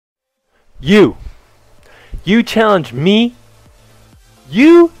You challenge me.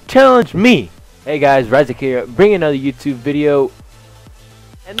 You challenge me. Hey guys, Ryzik here, bringing another YouTube video.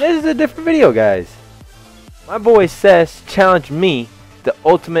 And this is a different video, guys. My boy Sess challenged me the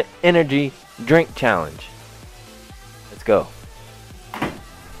ultimate energy drink challenge. Let's go.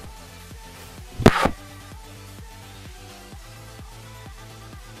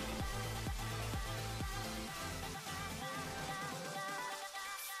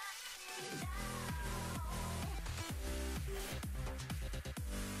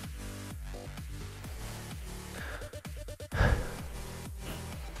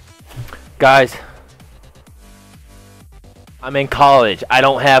 Guys, I'm in college. I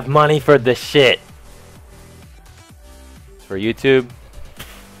don't have money for this shit. It's for YouTube.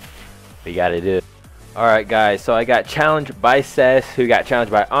 We gotta do it. Alright guys, so I got challenged by Sess, who got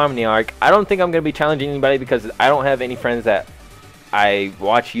challenged by Omniarch. I don't think I'm gonna be challenging anybody because I don't have any friends that I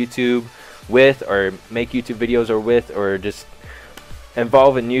watch YouTube with or make YouTube videos or with or just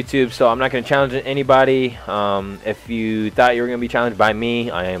involved in YouTube, so I'm not going to challenge anybody. If you thought you were going to be challenged by me,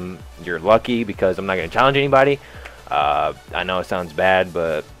 you're lucky because I'm not going to challenge anybody. I know it sounds bad,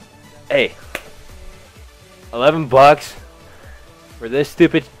 but hey, 11 bucks for this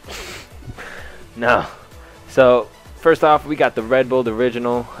stupid no. So first off, we got the Red Bull, the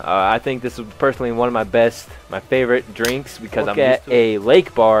original. I think this is personally one of my favorite drinks because I'm at a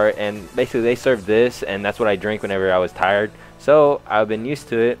lake bar and basically they serve this and that's what I drink whenever I was tired. So I've been used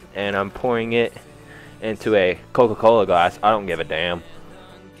to it and I'm pouring it into a Coca-Cola glass. I don't give a damn.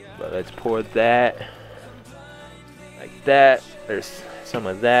 But let's pour that like that. There's some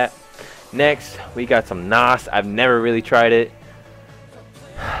of that. Next, we got some NOS. I've never really tried it.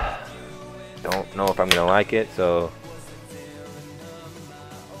 Don't know if I'm gonna like it, so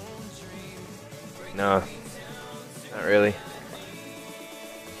no, not really.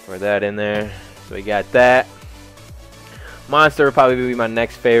 Pour that in there. So we got that. Monster will probably be my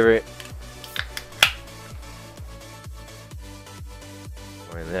next favorite.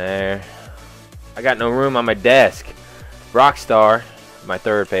 We're in there. I got no room on my desk. Rockstar, my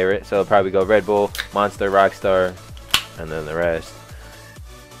third favorite. So it'll probably go Red Bull, Monster, Rockstar, and then the rest.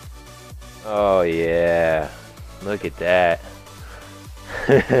 Oh yeah, look at that.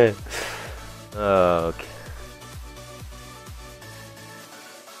 Oh, okay.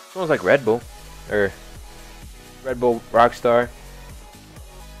 Smells like Red Bull, or Red Bull Rockstar.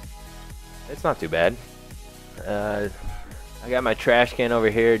 It's not too bad. I got my trash can over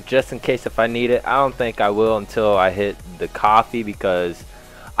here just in case if I need it. I don't think I will until I hit the coffee because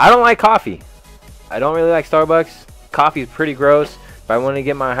I don't like coffee. I don't really like Starbucks. Coffee is pretty gross. If I want to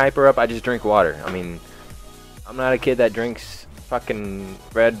get my hyper up, I just drink water. I mean, I'm not a kid that drinks fucking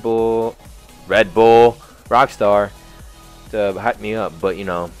Red Bull Rockstar to hype me up, but you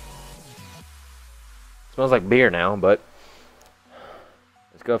know, smells like beer now, but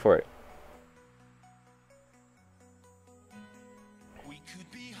let's go for it.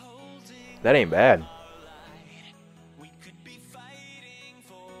 That ain't bad.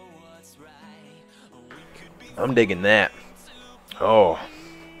 I'm digging that. Oh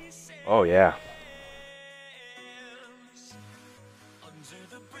yeah.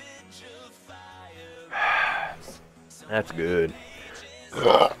 That's good.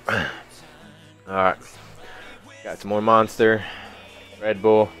 Alright. Got some more Monster, Red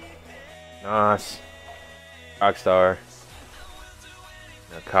Bull, NOS, Rockstar,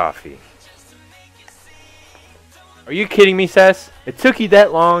 and a coffee. Are you kidding me, Sess? It took you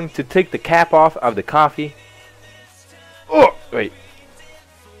that long to take the cap off of the coffee? Oh, wait.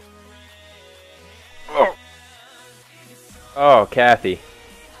 Oh. Oh, Kathy.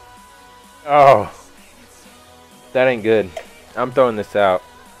 Oh. That ain't good. I'm throwing this out.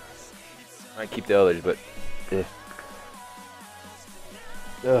 I might keep the others, but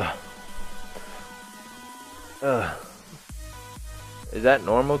is that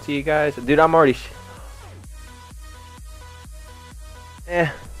normal to you guys? Dude, I'm already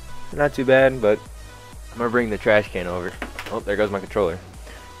not too bad, but I'm gonna bring the trash can over. Oh, there goes my controller.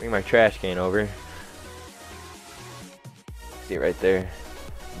 Bring my trash can over. See it right there.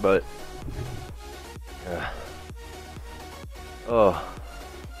 But oh.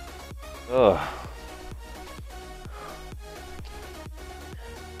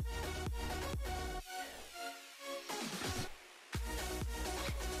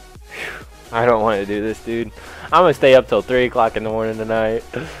 I don't want to do this, dude. I'm gonna stay up till 3 o'clock in the morning tonight.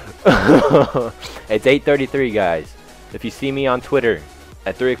 It's 8:33, guys. If you see me on Twitter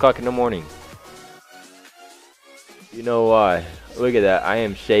at 3 o'clock in the morning, you know why. Look at that. I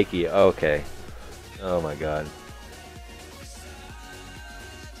am shaky. Okay. Oh my god.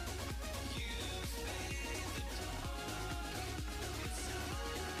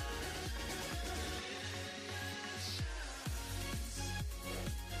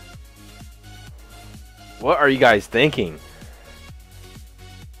 What are you guys thinking?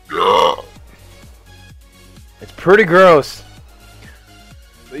 It's pretty gross.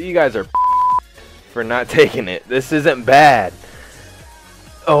 But you guys are for not taking it. This isn't bad.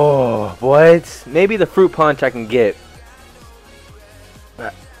 Oh, what? Maybe the fruit punch I can get.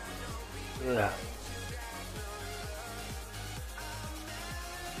 Ugh.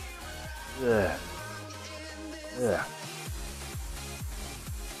 Ugh. Ugh.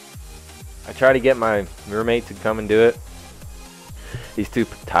 I try to get my roommate to come and do it. He's too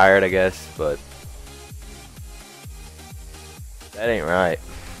tired, I guess, but that ain't right.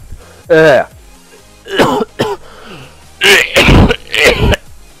 Ugh.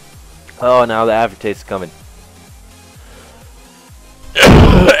 Oh, now the aftertaste is coming.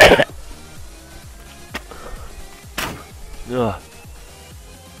 Ugh.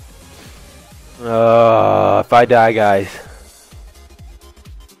 If I die, guys.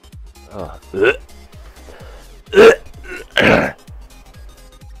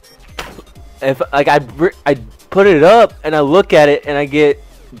 If like I put it up and I look at it and I get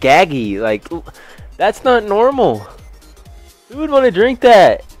gaggy, like that's not normal. Who would want to drink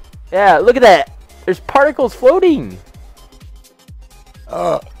that? Yeah, look at that. There's particles floating.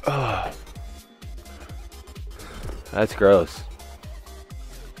 That's gross.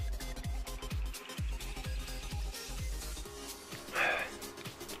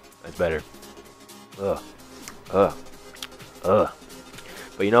 That's better. But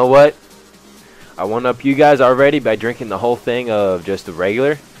you know what? I one up you guys already by drinking the whole thing of just the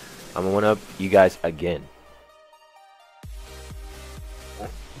regular. I'm gonna one up you guys again.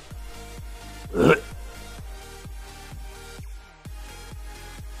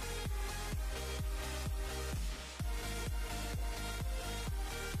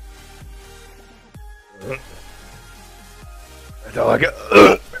 That's all I got.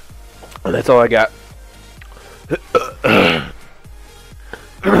 That's all I got.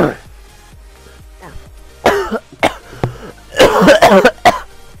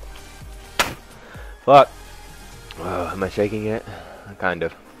 Fuck. Am I shaking yet? Kind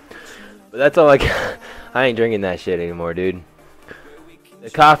of. But that's all I got. I ain't drinking that shit anymore, dude. The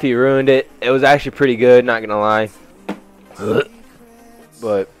coffee ruined it. It was actually pretty good, not gonna lie.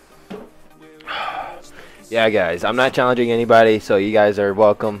 But yeah, guys, I'm not challenging anybody, so you guys are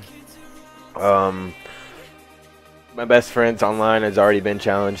welcome. My best friends online has already been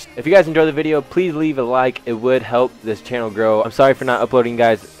challenged. If you guys enjoyed the video, please leave a like. It would help this channel grow. I'm sorry for not uploading,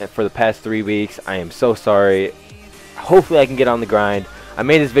 guys, for the past 3 weeks. I am so sorry. Hopefully I can get on the grind. I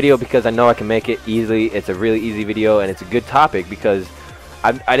made this video because I know I can make it easily. It's a really easy video and it's a good topic because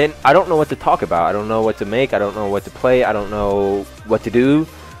I don't know what to talk about. I don't know what to make. I don't know what to play. I don't know what to do.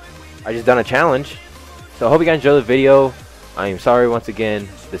 I just done a challenge. So I hope you guys enjoyed the video. I am sorry once again.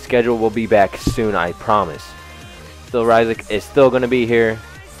 The schedule will be back soon, I promise. Still, Ryzik is still gonna be here.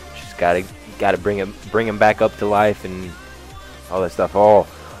 Just gotta bring him back up to life and all that stuff. Oh,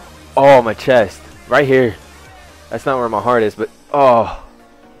 my chest right here. That's not where my heart is, but oh.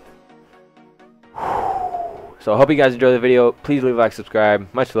 So I hope you guys enjoyed the video. Please leave a like,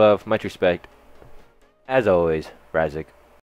 subscribe. Much love, much respect. As always, Ryzik.